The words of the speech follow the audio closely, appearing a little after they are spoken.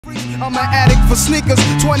I'm an addict for sneakers,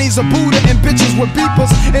 20s a Buddha and bitches with beepers.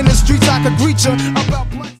 In the streets I could greet you about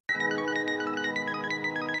play.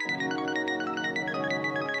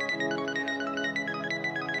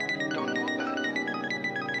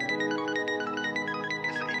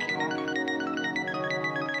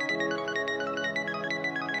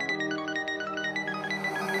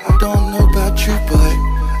 I don't know about you, but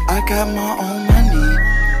I got my own money,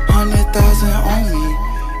 100,000 on me,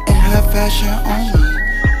 and high fashion on me.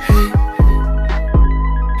 Hey,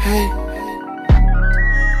 hey,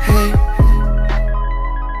 hey.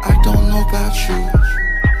 I don't know about you,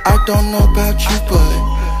 I don't know about you, but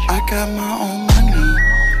I got my own money,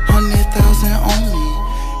 100,000 on me,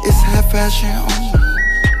 it's high fashion on me.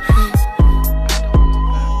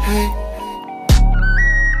 Hey, hey,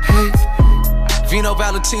 hey. Vino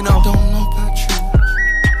Valentino. Don't know about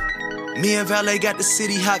you. Me and Valet got the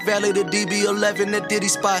city hot. Valet the DB11, that Diddy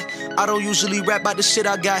spot. I don't usually rap about the shit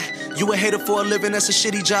I got. You a hater for a living, that's a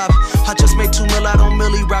shitty job. I just made 2 mil out on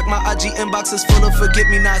Millie Rock. My IG inbox is full of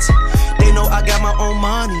forget-me-nots. They know I got my own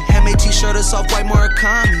money. Handmade t-shirt, a soft white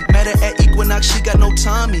Murakami. Met her at Equinox, she got no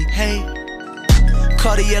Tommy. Hey,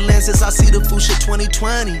 Cartier lenses, I see the food shit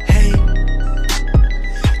 2020. Hey,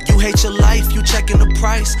 you hate your life, you checking the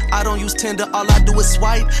price. I don't use Tinder, all I do is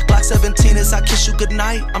swipe. Glock 17 is I kiss you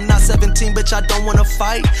goodnight. I'm not 17, bitch, I don't wanna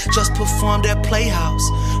fight. Just performed at Playhouse,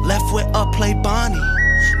 left with a play Bonnie.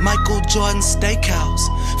 Michael Jordan Steakhouse,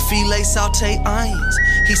 filet saute onions.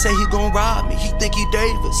 He say he gon' rob me, he think he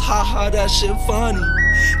Davis. Ha ha, that shit funny.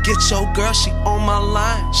 Get your girl, she on my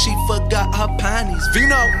line. She forgot her panties.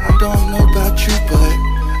 Vino. I don't know about you, but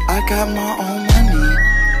I got my own money,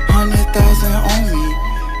 100,000 on me,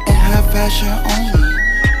 and high fashion on me.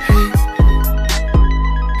 Hey,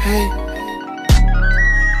 hey,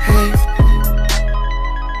 hey.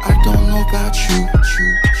 I don't know about you,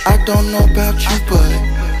 I don't know about you, but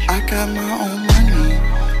I got my own money,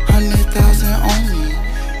 100,000 on me,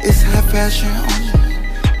 it's high fashion on me.